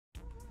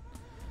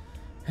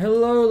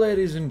Hello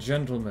ladies and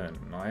gentlemen,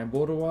 I am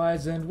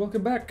BorderWise and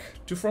welcome back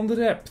to From the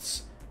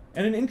Depths.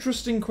 And an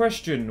interesting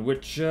question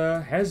which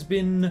has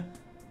been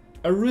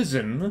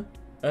arisen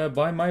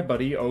by my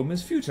buddy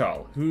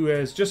R.LUM.R, who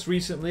has just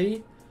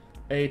recently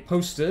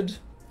posted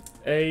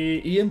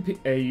a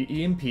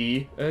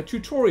EMP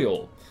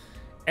tutorial.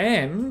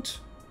 And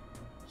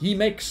he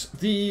makes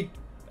the,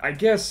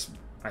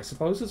 I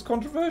suppose it's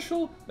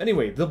controversial?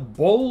 Anyway, the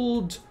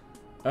bold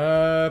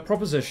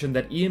proposition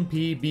that EMP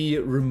be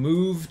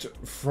removed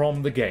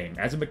from the game.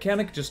 As a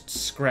mechanic, just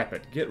scrap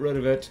it. Get rid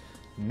of it,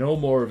 no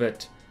more of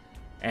it,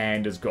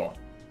 and it's gone.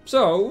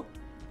 So,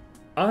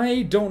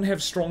 I don't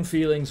have strong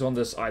feelings on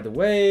this either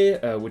way,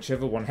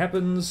 whichever one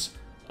happens.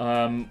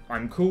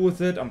 I'm cool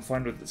with it, I'm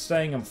fine with it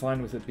staying, I'm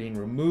fine with it being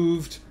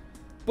removed.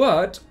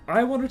 But,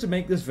 I wanted to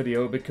make this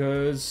video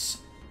because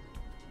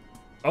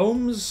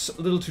R.LUM.R's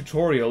little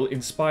tutorial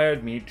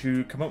inspired me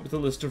to come up with a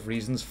list of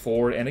reasons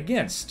for and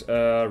against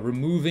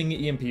removing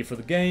EMP for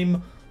the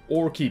game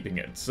or keeping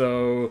it.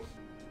 So,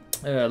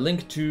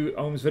 link to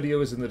R.LUM.R's video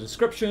is in the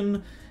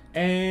description,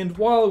 and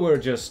while we're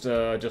just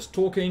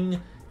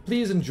talking,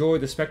 please enjoy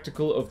the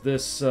spectacle of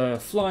this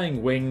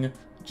flying wing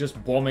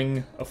just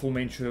bombing a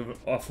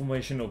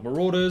formation of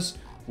Marauders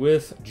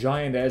with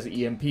giant-ass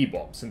EMP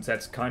bombs, since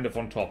that's kind of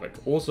on topic.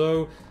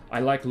 Also, I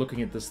like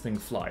looking at this thing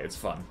fly, it's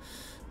fun.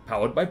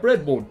 Powered by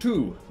breadboard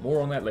too.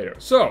 More on that later.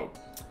 So,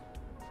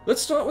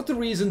 let's start with the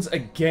reasons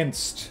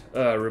against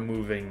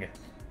removing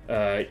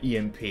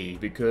EMP,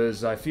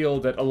 because I feel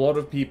that a lot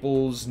of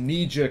people's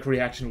knee-jerk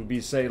reaction would be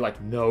to say, like,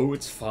 no,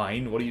 it's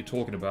fine, what are you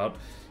talking about?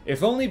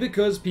 If only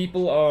because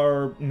people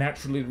are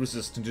naturally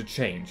resistant to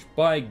change.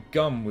 By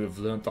gum, we've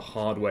learned the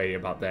hard way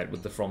about that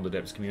with the From the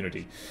Depths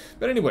community.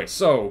 But anyway,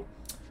 so,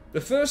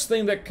 the first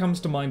thing that comes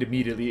to mind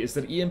immediately is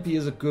that EMP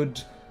is a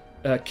good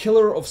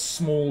killer of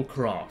small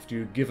craft.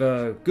 You give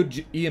a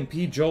good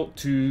EMP jolt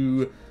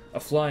to a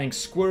flying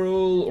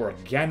squirrel, or a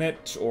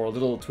gannet, or a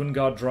little twin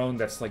guard drone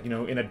that's like, you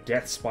know, in a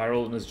death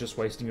spiral and is just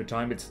wasting your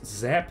time. It's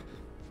zap,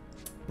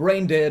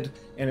 brain dead,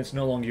 and it's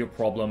no longer your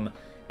problem,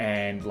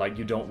 and like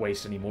you don't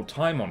waste any more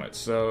time on it.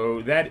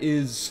 So that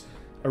is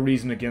a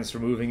reason against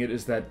removing it,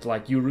 is that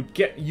like you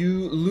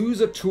lose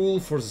a tool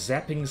for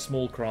zapping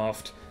small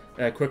craft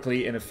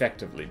quickly and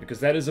effectively, because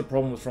that is a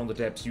problem with From the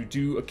Depths. You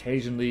do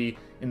occasionally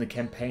in the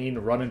campaign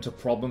run into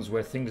problems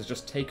where things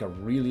just take a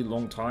really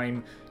long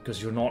time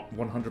because you're not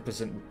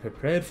 100%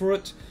 prepared for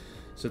it.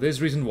 So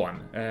there's reason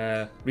one.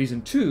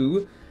 Reason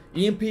two,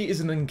 EMP is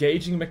an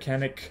engaging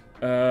mechanic,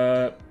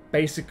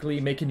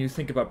 basically making you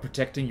think about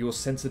protecting your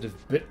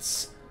sensitive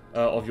bits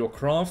of your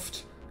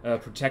craft,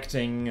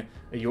 protecting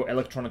your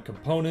electronic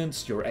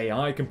components, your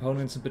AI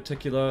components in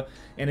particular.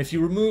 And if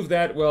you remove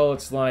that, well,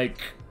 it's like,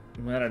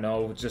 I don't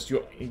know, just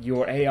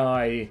your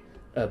AI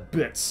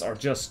bits are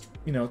just,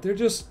 you know, they're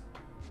just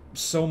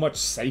so much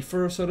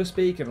safer, so to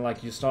speak, and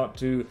like you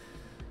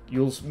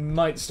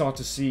might start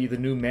to see the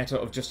new meta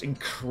of just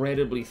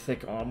incredibly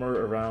thick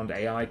armor around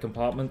AI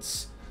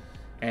compartments,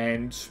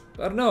 and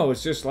I don't know,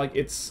 it's just like,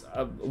 it's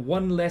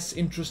one less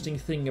interesting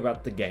thing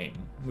about the game,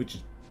 which,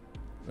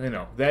 you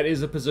know, that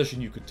is a position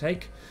you could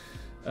take.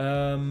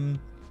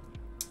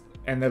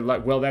 And they're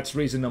like, well, that's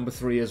reason number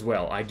three as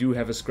well. I do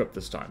have a script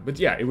this time. But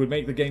yeah, it would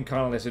make the game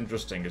kind of less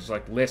interesting. It's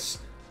like less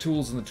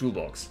tools in the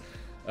toolbox.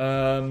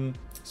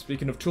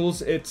 Speaking of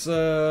tools, it's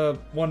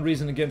one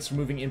reason against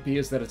removing EMP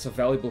is that it's a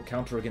valuable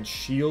counter against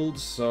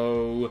shields.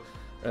 So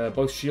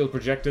both shield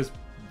projectors,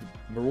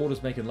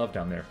 Marauders making love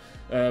down there.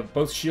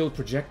 Both shield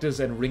projectors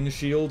and ring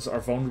shields are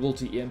vulnerable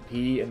to EMP,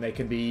 and they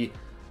can be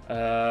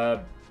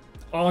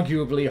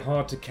arguably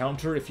hard to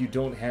counter if you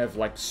don't have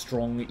like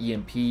strong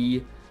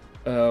EMP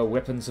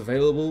weapons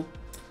available.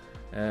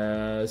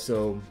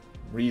 So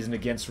reason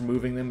against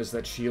removing them is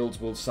that shields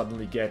will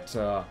suddenly get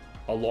a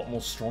lot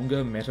more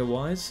stronger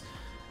meta-wise.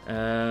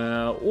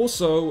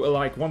 Also,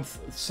 like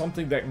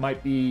something that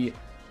might be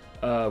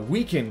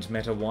weakened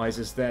meta-wise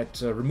is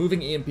that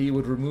removing EMP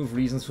would remove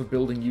reasons for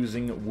building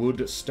using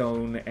wood,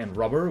 stone, and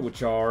rubber,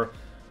 which are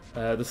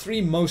the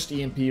three most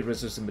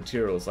EMP-resistant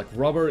materials. Like,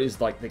 rubber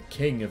is like the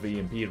king of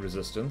EMP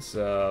resistance.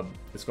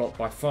 It's got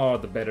by far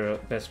the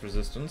best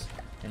resistance,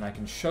 and I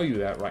can show you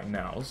that right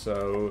now.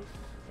 So,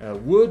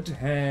 wood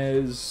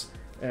has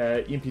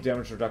EMP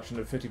damage reduction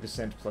of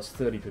 50% plus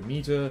 30 per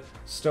meter.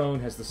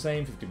 Stone has the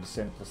same,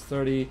 50% plus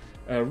 30.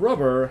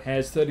 Rubber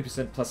has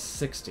 30% plus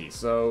 60.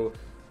 So,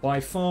 by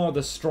far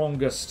the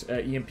strongest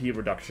EMP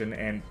reduction,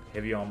 and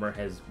heavy armor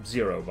has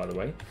 0, by the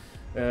way.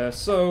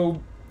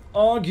 So,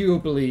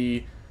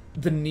 arguably,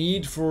 the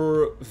need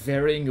for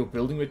varying your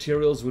building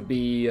materials would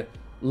be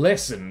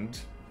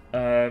lessened,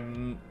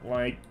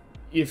 like,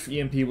 if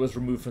EMP was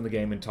removed from the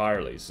game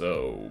entirely.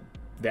 So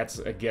that's,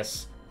 I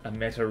guess, a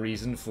meta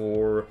reason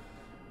for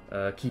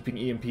keeping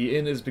EMP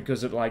in, is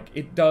because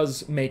it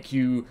does make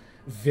you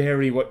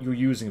vary what you're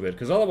using with it.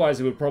 Because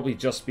otherwise it would probably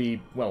just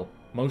be, well,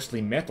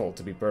 mostly metal,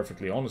 to be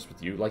perfectly honest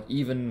with you. Like,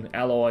 even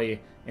alloy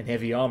and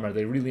heavy armor,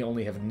 they really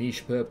only have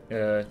niche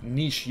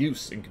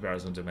use in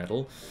comparison to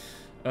metal.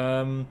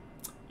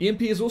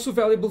 EMP is also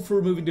valuable for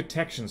removing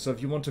detection, so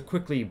if you want to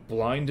quickly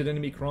blind an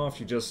enemy craft,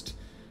 you just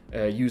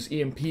use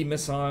EMP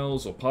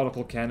missiles or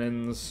particle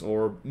cannons,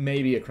 or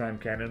maybe a cram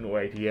cannon or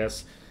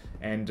APS,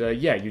 and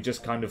yeah, you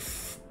just kind of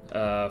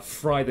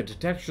fry the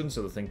detection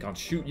so the thing can't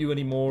shoot you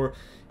anymore,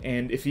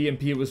 and if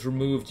EMP was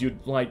removed,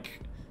 you'd,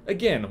 like,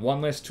 again,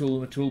 one less tool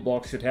in the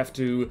toolbox. You'd have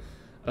to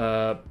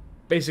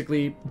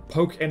basically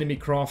poke enemy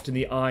craft in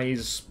the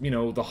eyes, you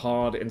know, the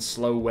hard and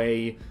slow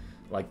way,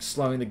 like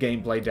slowing the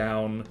gameplay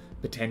down,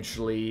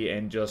 potentially,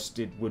 and just,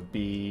 it would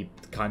be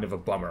kind of a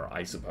bummer,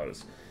 I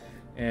suppose.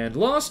 And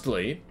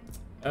lastly,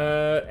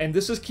 and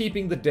this is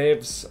keeping the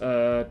devs'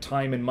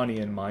 time and money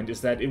in mind,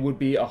 is that it would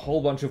be a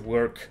whole bunch of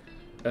work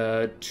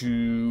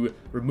to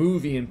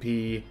remove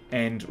EMP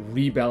and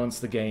rebalance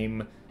the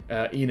game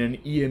in an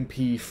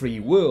EMP-free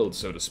world,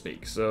 so to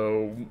speak.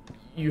 So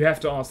you have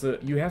to ask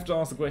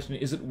the question: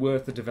 is it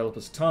worth the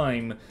developer's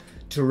time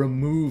to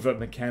remove a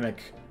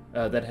mechanic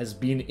that has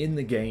been in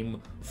the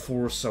game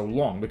for so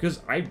long?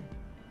 Because I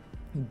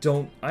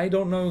don't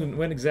know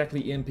when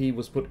exactly EMP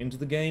was put into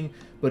the game,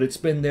 but it's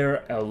been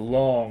there a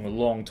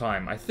long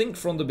time. I think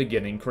from the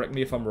beginning. Correct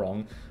me if I'm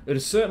wrong. It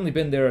has certainly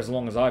been there as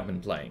long as I've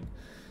been playing.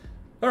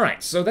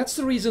 Alright, so that's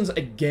the reasons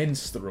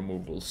against the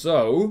removal.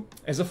 So,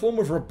 as a form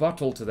of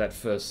rebuttal to that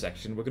first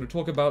section, we're going to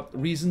talk about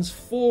reasons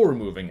for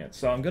removing it.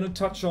 So I'm going to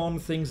touch on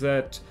things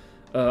that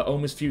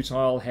Almost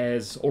Futile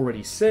has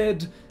already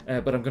said,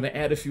 but I'm going to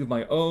add a few of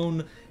my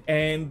own,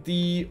 and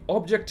the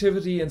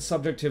objectivity and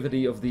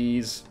subjectivity of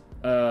these,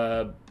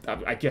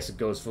 I guess it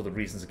goes for the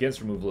reasons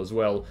against removal as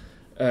well.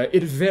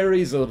 It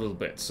varies a little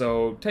bit,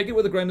 so take it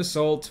with a grain of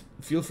salt.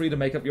 Feel free to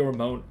make up your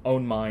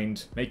own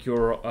mind, make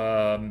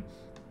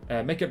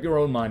up your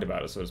own mind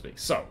about it, so to speak.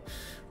 So,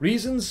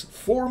 reasons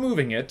for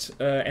removing it,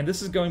 and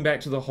this is going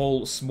back to the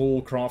whole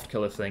small craft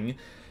killer thing.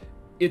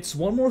 It's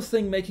one more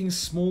thing making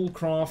small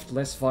craft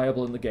less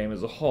viable in the game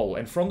as a whole,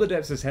 and From the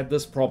Depths has had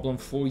this problem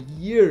for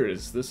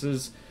years. This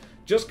is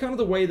just kind of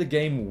the way the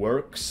game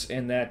works,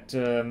 in that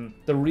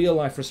the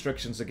real-life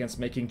restrictions against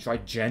making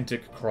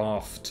gigantic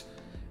craft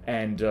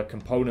and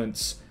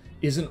components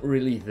isn't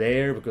really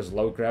there, because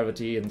low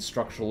gravity and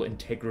structural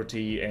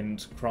integrity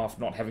and craft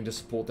not having to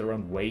support their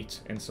own weight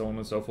and so on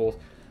and so forth.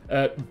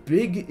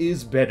 Big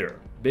is better.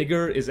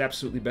 Bigger is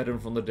absolutely better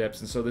From the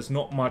Depths, and so there's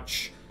not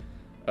much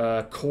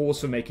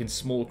cause for making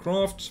small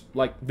craft.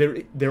 Like,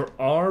 there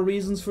are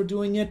reasons for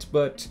doing it,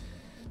 but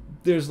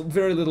there's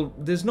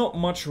not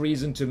much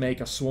reason to make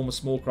a swarm of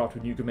small craft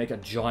when you can make a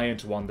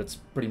giant one that's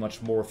pretty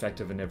much more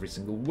effective in every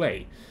single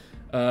way.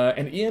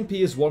 And EMP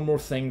is one more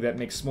thing that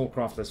makes small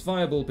craft less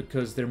viable,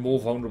 because they're more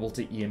vulnerable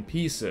to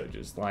EMP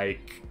surges.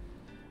 Like,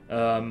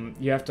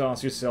 you have to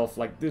ask yourself,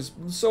 like, there's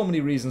so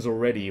many reasons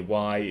already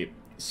why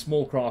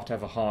small craft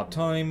have a hard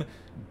time.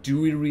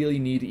 Do we really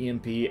need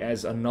EMP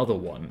as another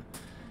one?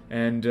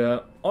 And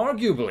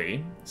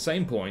arguably,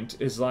 same point,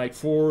 is like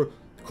for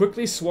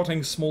quickly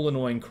swatting small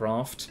annoying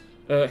craft,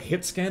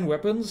 hit scan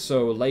weapons,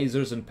 so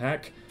lasers and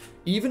pack,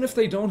 even if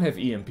they don't have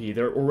EMP,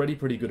 they're already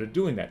pretty good at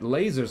doing that.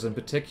 Lasers in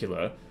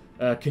particular,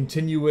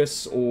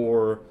 continuous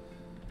or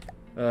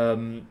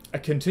a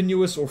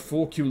continuous or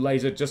 4Q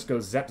laser just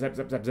goes zap, zap,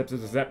 zap, zap, zap, zap,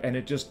 zap, and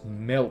it just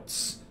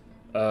melts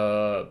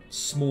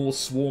small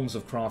swarms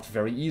of craft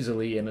very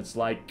easily, and it's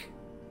like,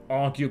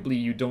 arguably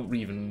you don't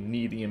even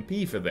need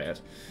EMP for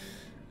that.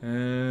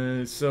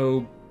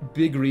 So,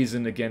 big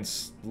reason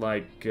against,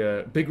 like,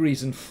 big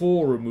reason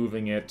for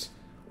removing it,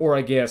 or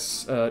I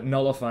guess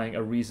nullifying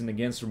a reason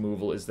against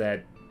removal, is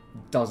that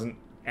doesn't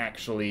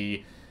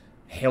actually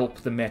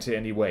help the meta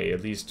anyway,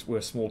 at least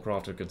where small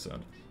craft are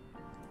concerned.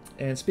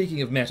 And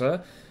speaking of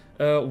meta,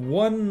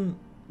 one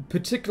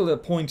particular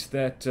point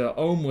that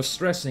Ohm was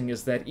stressing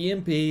is that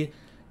EMP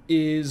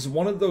is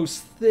one of those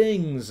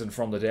things in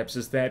From the Depths,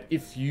 is that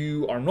if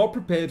you are not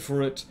prepared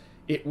for it,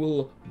 it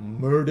will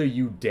murder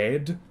you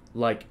dead,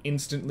 like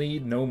instantly,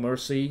 no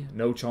mercy,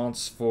 no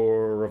chance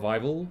for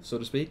revival, so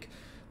to speak.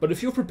 But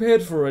if you're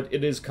prepared for it,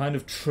 it is kind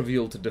of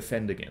trivial to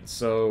defend against.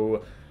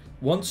 So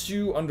once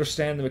you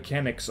understand the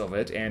mechanics of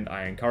it, and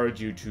I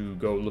encourage you to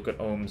go look at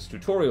Ohm's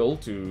tutorial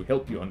to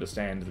help you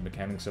understand the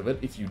mechanics of it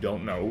if you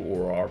don't know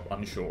or are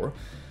unsure.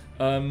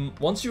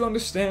 Once you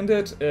understand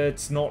it,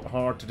 it's not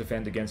hard to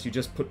defend against. You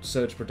just put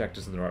surge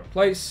protectors in the right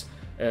place,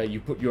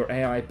 you put your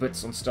AI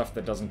bits on stuff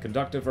that doesn't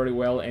conduct it very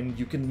well, and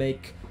you can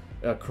make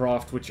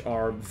craft which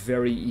are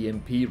very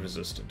EMP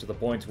resistant, to the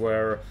point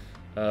where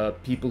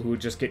people who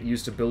just get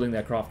used to building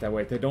their craft that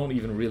way, they don't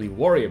even really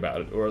worry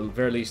about it, or at the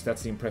very least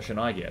that's the impression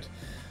I get.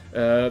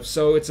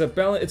 So it's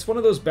one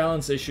of those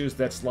balance issues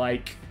that's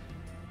like,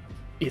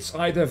 it's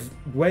either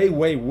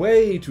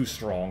way too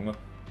strong,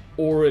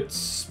 or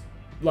it's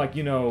like,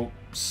 you know,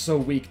 so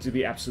weak to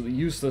be absolutely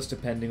useless,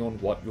 depending on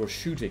what you're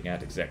shooting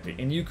at exactly.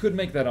 And you could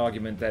make that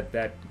argument that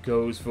that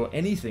goes for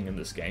anything in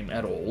this game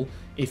at all.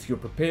 If you're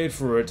prepared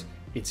for it,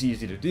 it's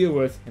easy to deal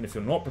with, and if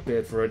you're not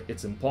prepared for it,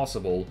 it's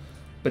impossible.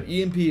 But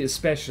EMP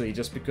especially,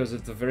 just because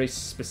of the very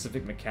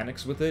specific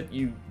mechanics with it,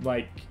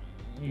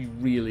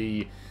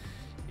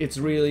 it's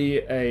really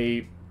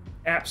a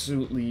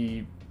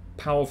absolutely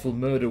powerful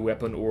murder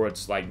weapon, or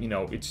it's like, you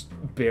know, it's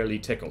barely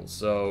tickles.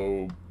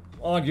 So,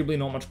 arguably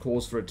not much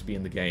cause for it to be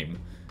in the game,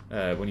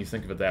 when you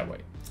think of it that way.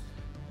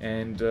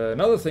 And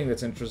another thing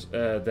that's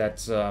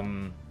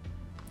a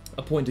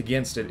point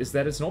against it is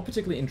that it's not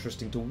particularly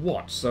interesting to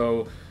watch.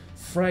 So,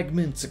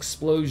 fragments,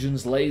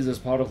 explosions,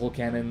 lasers, particle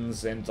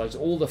cannons, and like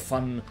all the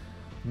fun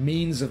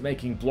means of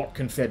making block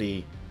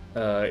confetti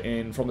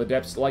from the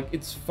depths, like,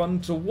 it's fun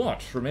to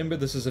watch. Remember,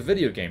 this is a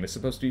video game. It's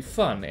supposed to be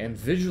fun, and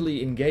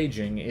visually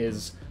engaging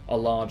is a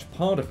large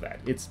part of that.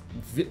 It's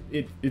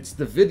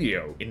the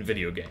video in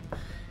video game.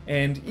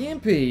 And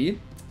EMP,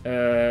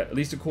 at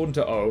least according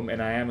to Ohm,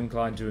 and I am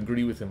inclined to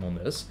agree with him on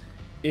this,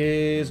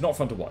 is not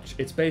fun to watch.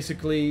 It's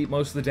basically,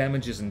 most of the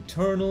damage is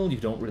internal, you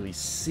don't really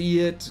see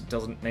it, it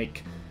doesn't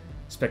make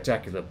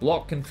spectacular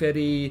block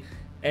confetti,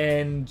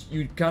 and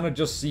you kind of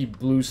just see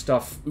blue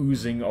stuff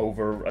oozing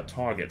over a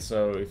target.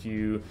 So if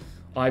you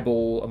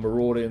eyeball a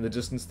Marauder in the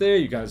distance there,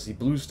 you kind of see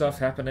blue stuff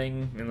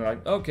happening, and they're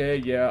like, okay,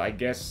 yeah, I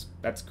guess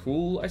that's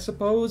cool, I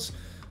suppose,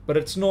 but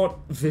it's not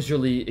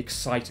visually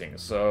exciting.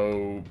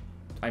 So,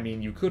 I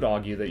mean, you could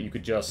argue that you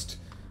could just,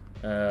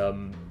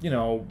 you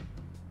know,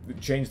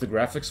 change the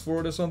graphics for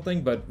it or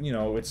something, but, you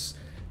know,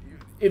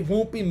 it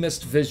won't be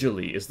missed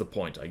visually is the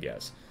point, I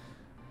guess.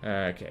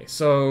 Okay,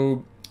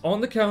 so on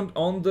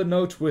the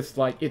note with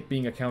like it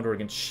being a counter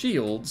against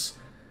shields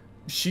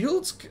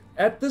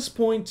at this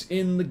point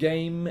in the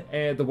game,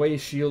 the way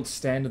shields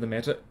stand in the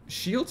meta,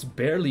 shields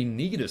barely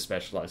need a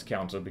specialized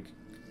counter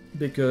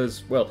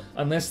because, well,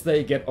 unless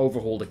they get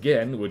overhauled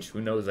again, which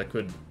who knows, that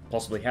could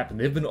possibly happen.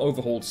 They've been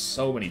overhauled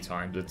so many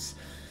times,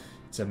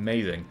 it's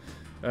amazing.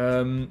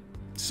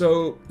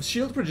 So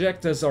shield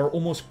projectors are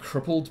almost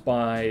crippled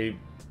by,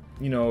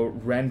 you know,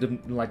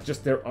 random, like,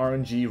 just their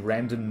RNG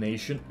random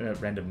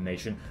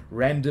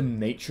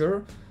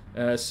nature.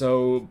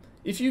 So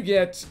if you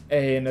get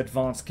an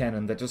advanced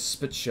cannon that just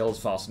spits shells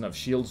fast enough,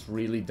 shields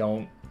really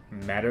don't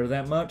matter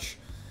that much.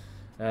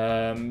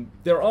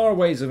 There are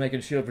ways of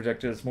making shield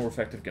projectors more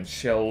effective against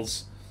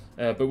shells,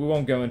 but we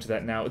won't go into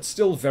that now. It's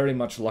still very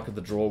much luck of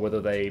the draw whether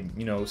they,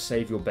 you know,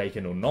 save your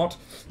bacon or not.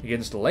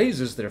 Against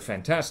lasers, they're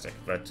fantastic,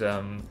 but,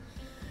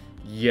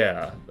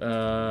 yeah.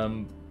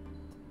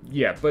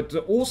 Yeah, but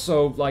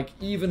also, like,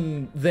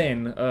 even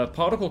then,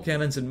 particle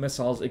cannons and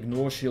missiles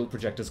ignore shield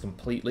projectors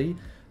completely,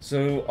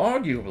 so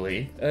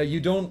arguably, you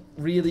don't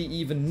really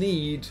even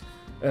need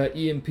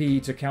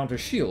EMP to counter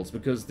shields,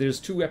 because there's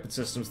two weapon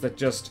systems that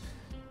just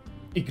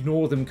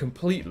ignore them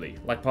completely.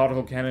 Like,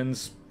 particle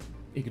cannons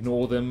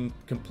ignore them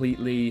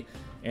completely,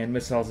 and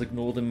missiles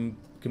ignore them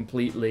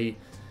completely,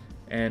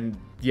 and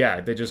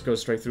yeah, they just go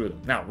straight through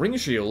them. Now, ring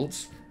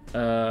shields,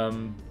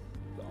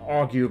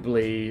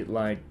 arguably,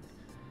 like,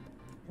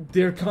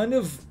 they're kind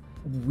of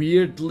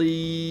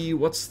weirdly...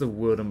 what's the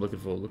word I'm looking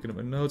for? Looking at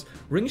my notes.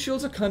 Ring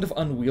shields are kind of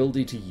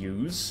unwieldy to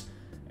use.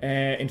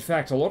 In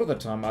fact, a lot of the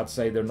time I'd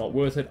say they're not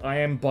worth it. I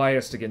am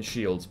biased against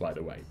shields, by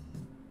the way.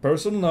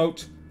 Personal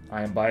note,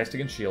 I am biased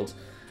against shields.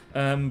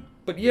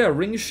 But yeah,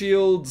 ring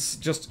shields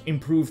just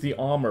improve the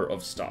armor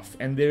of stuff.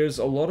 And there's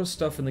a lot of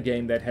stuff in the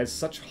game that has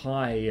such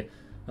high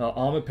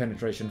armor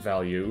penetration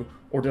value,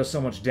 or does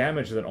so much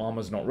damage that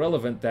armor's not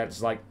relevant,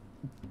 that's like,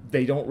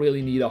 they don't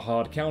really need a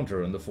hard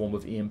counter in the form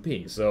of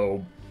EMP,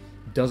 so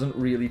doesn't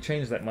really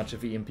change that much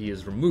if EMP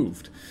is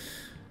removed.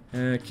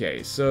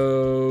 Okay,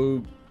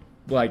 so,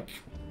 like,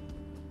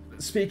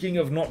 speaking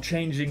of not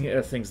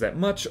changing things that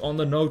much, on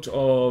the note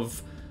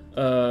of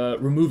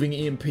removing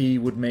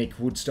EMP would make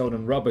wood, stone,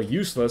 and rubber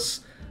useless,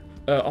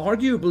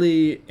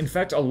 arguably, in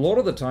fact, a lot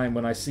of the time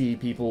when I see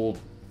people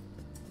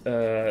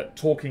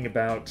talking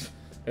about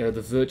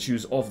the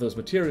virtues of those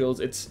materials,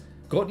 it's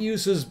got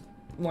uses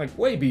like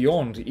way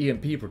beyond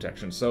EMP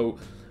protection. So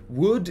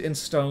wood and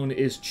stone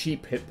is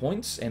cheap hit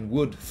points, and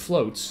wood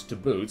floats to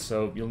boot.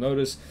 So you'll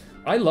notice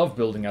I love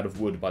building out of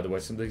wood, by the way,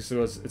 simply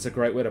because it's a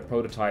great way to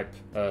prototype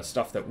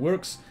stuff that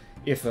works.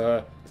 If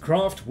a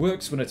craft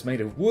works when it's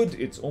made of wood,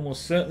 it's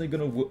almost certainly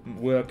going to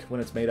work when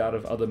it's made out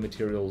of other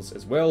materials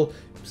as well,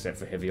 except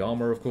for heavy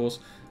armor, of course.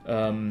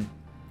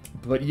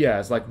 But yeah,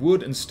 it's like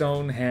wood and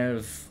stone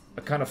have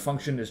a kind of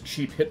function as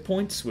cheap hit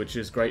points, which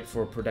is great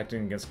for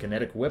protecting against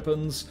kinetic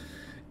weapons.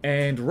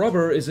 And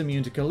rubber is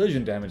immune to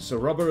collision damage, so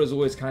rubber is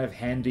always kind of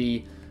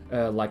handy,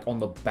 like on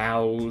the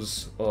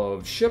bows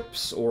of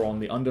ships or on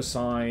the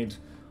underside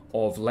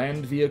of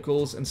land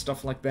vehicles and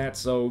stuff like that.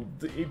 So,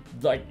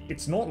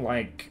 it's not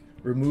like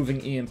removing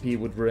EMP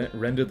would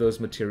render those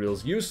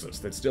materials useless.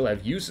 They'd still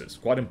have uses,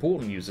 quite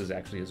important uses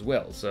actually as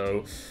well.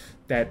 So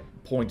that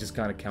point is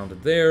kind of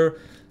counted there.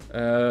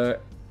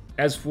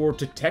 As for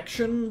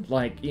detection,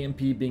 like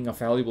EMP being a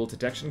valuable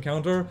detection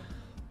counter,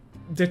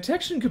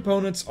 detection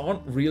components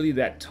aren't really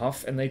that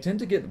tough, and they tend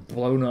to get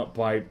blown up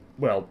by,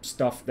 well,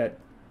 stuff that,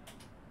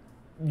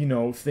 you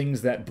know,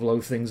 things that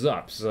blow things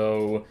up.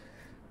 So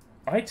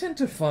I tend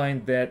to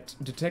find that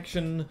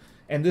detection,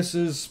 and this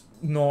is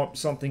not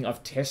something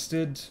I've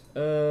tested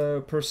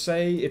per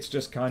se, it's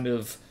just kind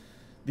of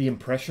the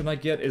impression I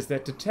get, is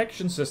that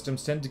detection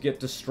systems tend to get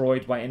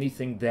destroyed by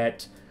anything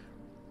that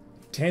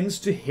tends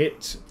to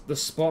hit the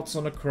spots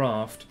on a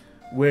craft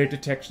where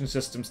detection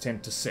systems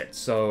tend to sit.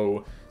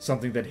 So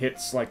something that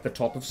hits like the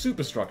top of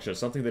superstructure,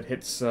 something that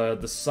hits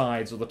the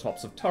sides or the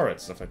tops of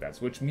turrets, stuff like that.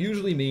 So, which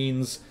usually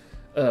means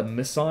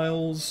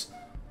missiles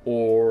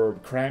or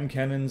cram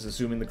cannons,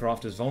 assuming the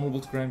craft is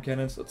vulnerable to cram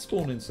cannons. Let's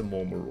spawn in some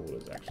more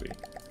Marauders, actually,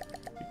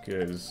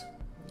 because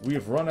we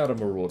have run out of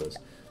Marauders.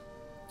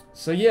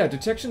 So yeah,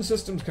 detection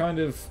systems kind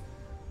of,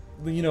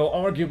 you know,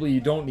 arguably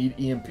you don't need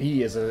EMP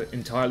as an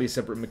entirely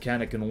separate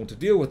mechanic in order to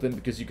deal with them,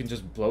 because you can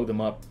just blow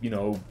them up, you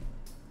know,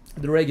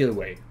 the regular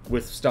way,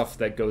 with stuff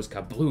that goes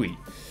kablooey.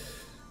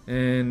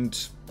 And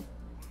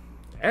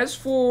as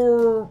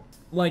for,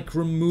 like,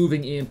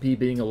 removing EMP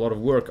being a lot of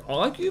work,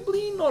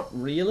 arguably not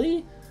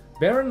really.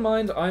 Bear in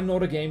mind, I'm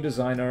not a game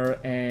designer,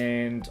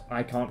 and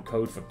I can't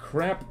code for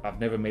crap. I've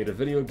never made a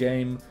video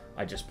game.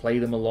 I just play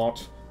them a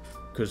lot,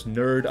 because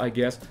nerd, I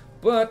guess.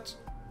 But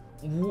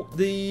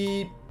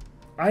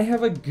I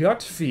have a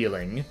gut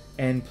feeling,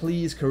 and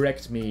please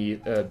correct me,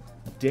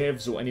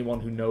 devs or anyone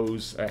who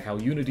knows how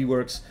Unity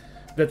works,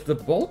 that the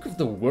bulk of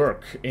the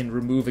work in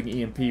removing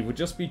EMP would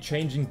just be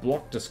changing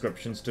block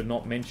descriptions to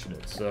not mention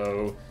it.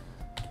 So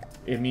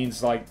it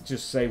means, like,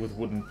 just say with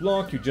wooden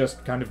block, you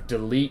just kind of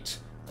delete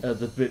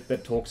the bit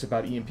that talks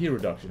about EMP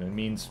reduction. It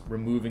means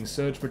removing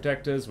surge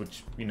protectors,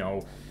 which, you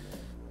know,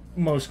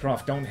 most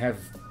craft don't have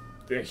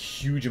a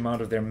huge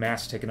amount of their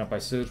mass taken up by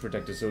surge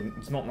protectors, so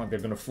it's not like they're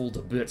going to fall to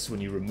bits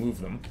when you remove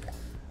them.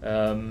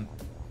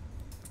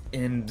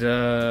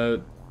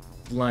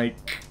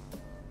 Like,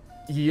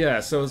 yeah,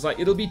 so it's like,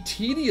 it'll be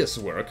tedious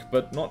work,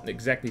 but not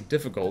exactly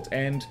difficult,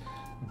 and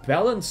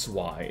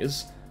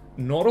balance-wise,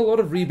 not a lot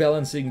of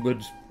rebalancing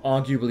would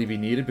arguably be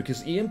needed,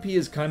 because EMP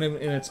is kind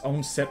of in its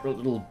own separate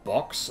little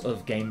box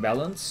of game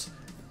balance.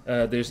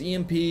 There's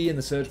EMP and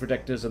the surge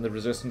protectors and the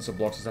resistance of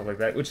blocks and stuff like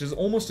that, which is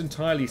almost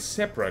entirely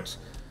separate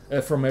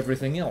from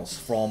everything else,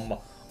 from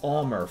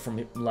armor,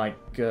 from,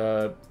 like,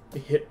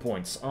 hit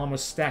points, armor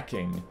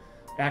stacking,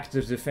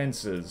 active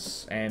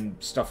defenses, and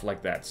stuff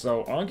like that.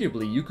 So,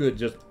 arguably, you could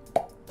just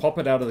pop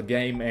it out of the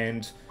game,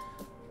 and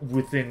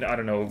within, I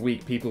don't know, a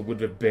week, people would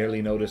have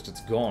barely noticed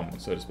it's gone,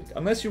 so to speak.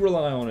 Unless you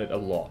rely on it a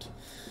lot.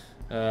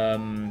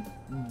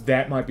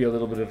 That might be a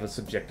little bit of a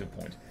subjective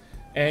point.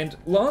 And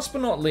last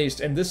but not least,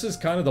 and this is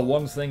kind of the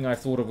one thing I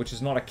thought of which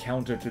is not a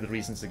counter to the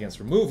reasons against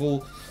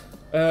removal,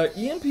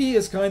 EMP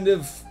is kind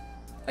of,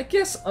 I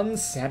guess,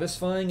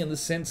 unsatisfying in the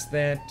sense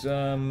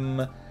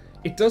that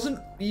it doesn't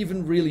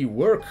even really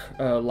work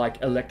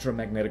like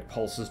electromagnetic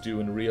pulses do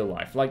in real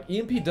life. Like,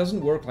 EMP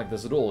doesn't work like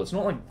this at all. It's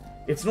not like,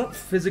 it's not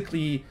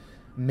physically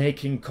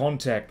making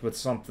contact with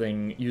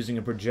something using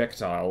a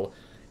projectile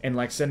and,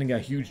 like, sending a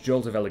huge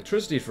jolt of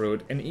electricity through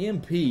it. An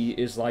EMP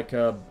is like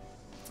a...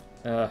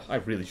 I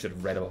really should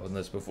have read up on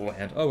this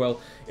beforehand. Oh well.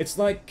 It's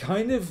like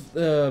kind of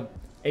a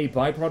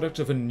byproduct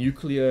of a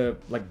nuclear,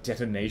 like,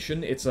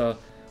 detonation. It's a...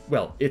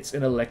 well, it's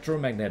an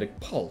electromagnetic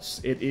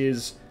pulse. It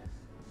is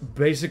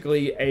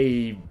basically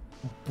a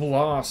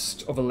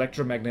blast of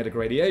electromagnetic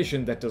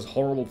radiation that does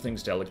horrible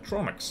things to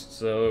electronics.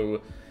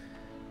 So,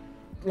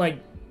 like,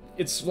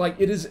 it's like,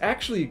 it is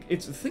actually,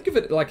 it's, think of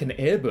it like an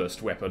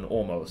airburst weapon,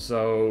 almost.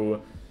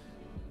 So,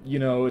 you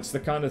know, it's the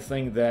kind of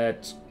thing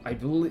that I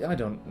believe, I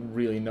don't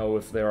really know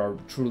if there are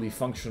truly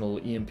functional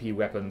EMP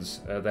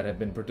weapons that have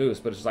been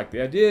produced, but it's like,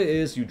 the idea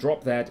is you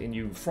drop that and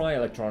you fry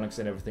electronics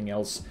and everything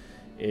else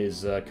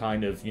is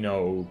kind of, you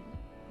know,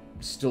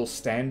 still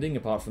standing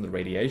apart from the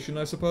radiation,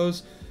 I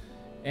suppose.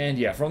 And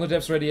yeah, from the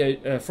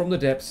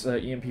depths,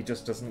 EMP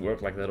just doesn't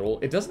work like that at all.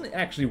 It doesn't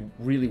actually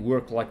really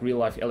work like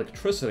real-life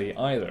electricity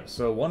either.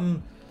 So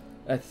one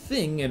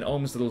thing in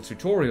Ohm's little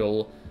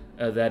tutorial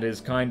that is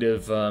kind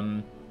of,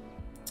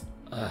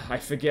 I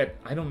forget,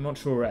 I'm not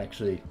sure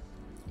actually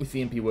if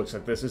EMP works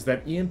like this, is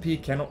that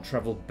EMP cannot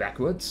travel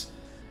backwards.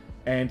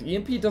 And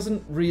EMP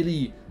doesn't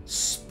really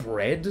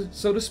spread,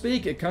 so to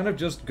speak. It kind of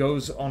just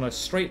goes on a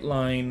straight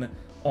line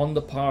on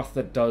the path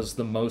that does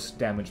the most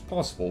damage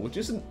possible, which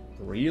isn't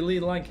really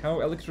like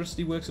how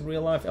electricity works in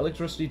real life.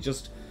 Electricity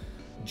just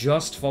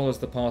follows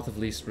the path of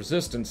least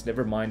resistance,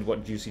 never mind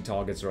what juicy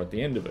targets are at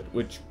the end of it,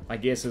 which I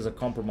guess is a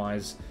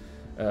compromise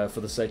for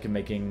the sake of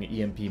making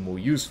EMP more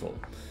useful.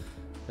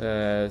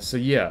 So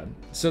yeah,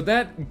 so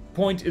that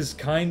point is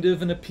kind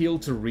of an appeal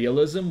to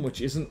realism, which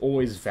isn't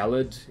always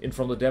valid in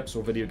From the Depths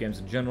or video games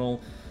in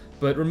general.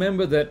 But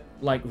remember that,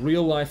 like,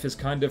 real life is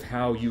kind of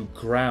how you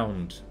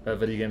ground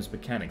video games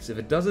mechanics.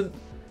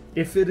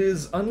 If it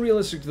is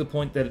unrealistic to the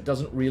point that it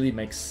doesn't really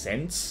make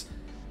sense,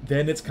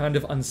 then it's kind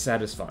of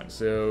unsatisfying.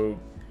 So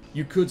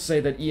you could say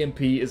that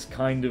EMP is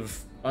kind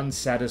of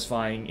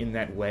unsatisfying in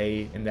that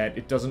way, in that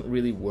it doesn't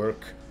really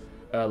work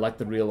like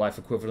the real life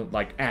equivalent,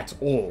 like, at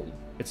all.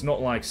 It's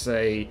not like,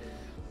 say,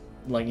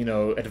 like, you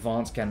know,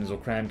 advanced cannons or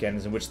cram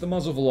cannons in which the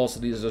muzzle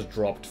velocity is just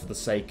dropped for the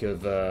sake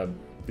of the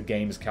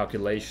game's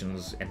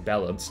calculations and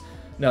balance.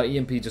 No,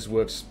 EMP just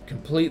works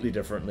completely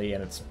differently,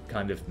 and it's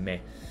kind of meh.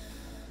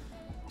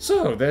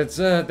 So,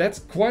 that's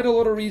quite a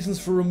lot of reasons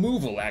for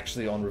removal,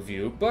 actually, on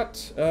review,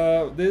 but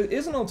there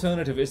is an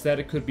alternative, is that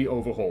it could be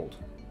overhauled.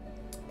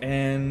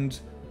 And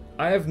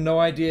I have no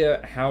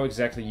idea how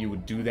exactly you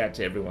would do that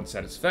to everyone's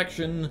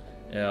satisfaction.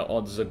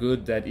 Odds are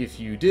good that if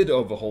you did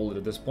overhaul it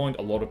at this point,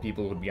 a lot of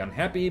people would be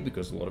unhappy,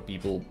 because a lot of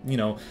people, you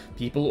know,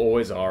 people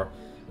always are.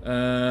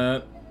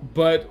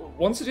 But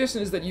one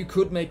suggestion is that you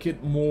could make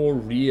it more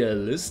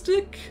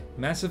realistic,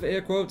 massive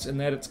air quotes, in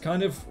that it's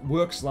kind of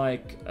works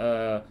like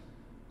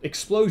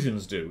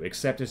explosions do,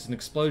 except it's an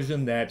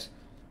explosion that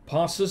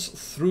passes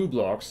through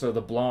blocks, so the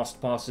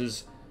blast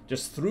passes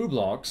just through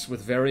blocks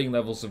with varying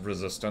levels of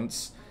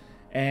resistance,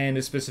 and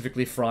it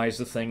specifically fries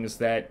the things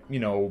that, you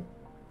know,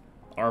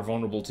 are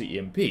vulnerable to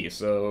EMP.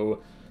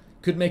 So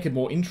could make it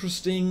more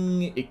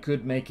interesting, it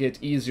could make it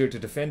easier to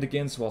defend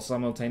against while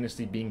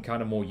simultaneously being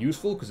kind of more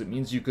useful, because it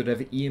means you could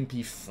have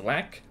EMP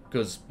flak,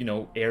 because, you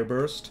know,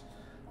 airburst.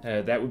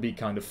 That would be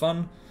kind of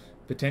fun,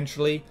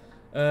 potentially.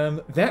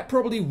 That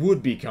probably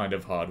would be kind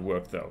of hard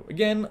work, though.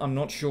 Again, I'm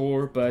not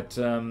sure, but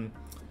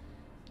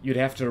you'd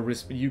have to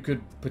you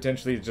could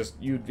potentially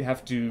you'd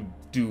have to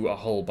do a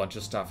whole bunch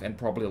of stuff, and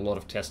probably a lot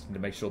of testing to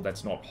make sure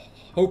that's not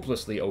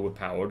hopelessly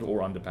overpowered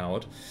or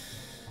underpowered.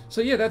 So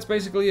yeah, that's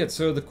basically it.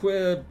 So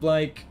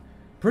like,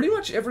 pretty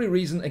much every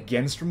reason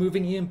against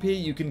removing EMP,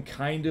 you can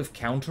kind of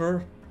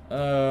counter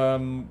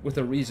with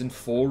a reason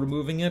for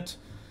removing it.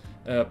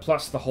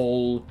 Plus the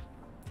whole,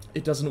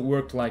 it doesn't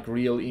work like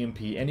real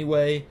EMP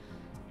anyway.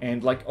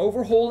 And like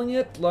overhauling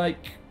it,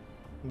 like,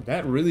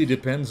 that really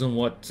depends on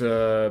what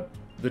the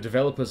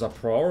developers are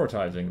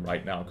prioritizing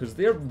right now, because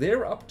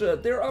they're up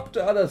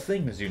to other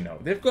things, you know.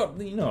 They've got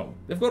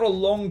a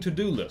long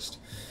to-do list.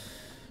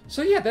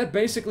 So yeah, that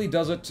basically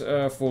does it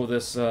for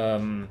this,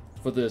 I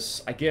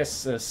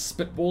guess,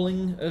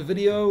 spitballing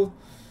video,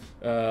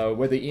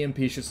 whether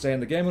EMP should stay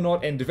in the game or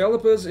not. And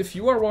developers, if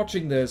you are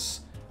watching this,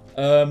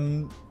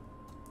 like,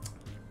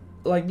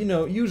 you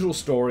know, usual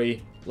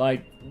story,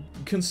 like,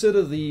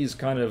 consider these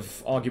kind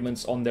of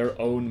arguments on their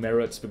own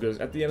merits, because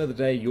at the end of the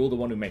day, you're the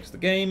one who makes the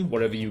game.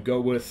 Whatever you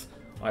go with,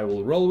 I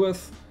will roll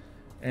with.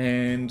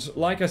 And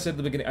like I said at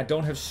the beginning, I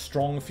don't have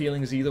strong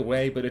feelings either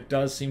way, but it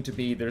does seem to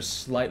be there's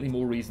slightly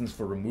more reasons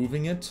for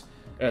removing it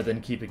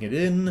than keeping it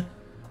in.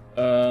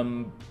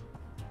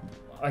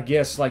 I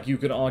guess, like, you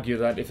could argue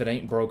that if it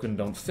ain't broken,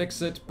 don't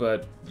fix it,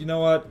 but you know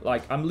what?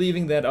 Like, I'm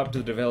leaving that up to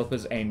the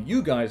developers and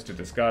you guys to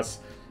discuss.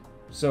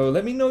 So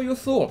let me know your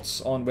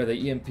thoughts on whether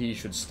EMP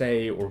should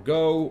stay or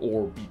go,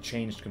 or be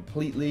changed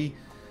completely.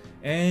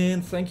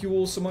 And thank you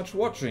all so much for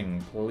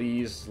watching.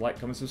 Please like,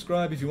 comment,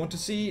 subscribe if you want to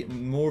see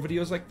more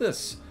videos like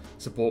this.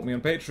 Support me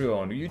on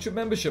Patreon or YouTube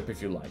membership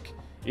if you like.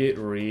 It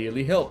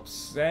really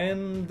helps,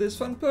 and there's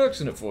fun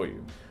perks in it for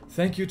you.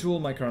 Thank you to all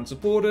my current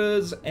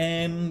supporters,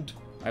 and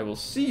I will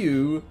see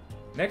you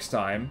next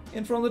time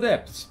in From the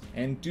Depths.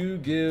 And do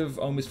give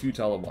Almost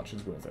Futile a watch,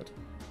 it's worth it.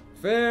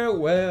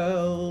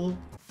 Farewell!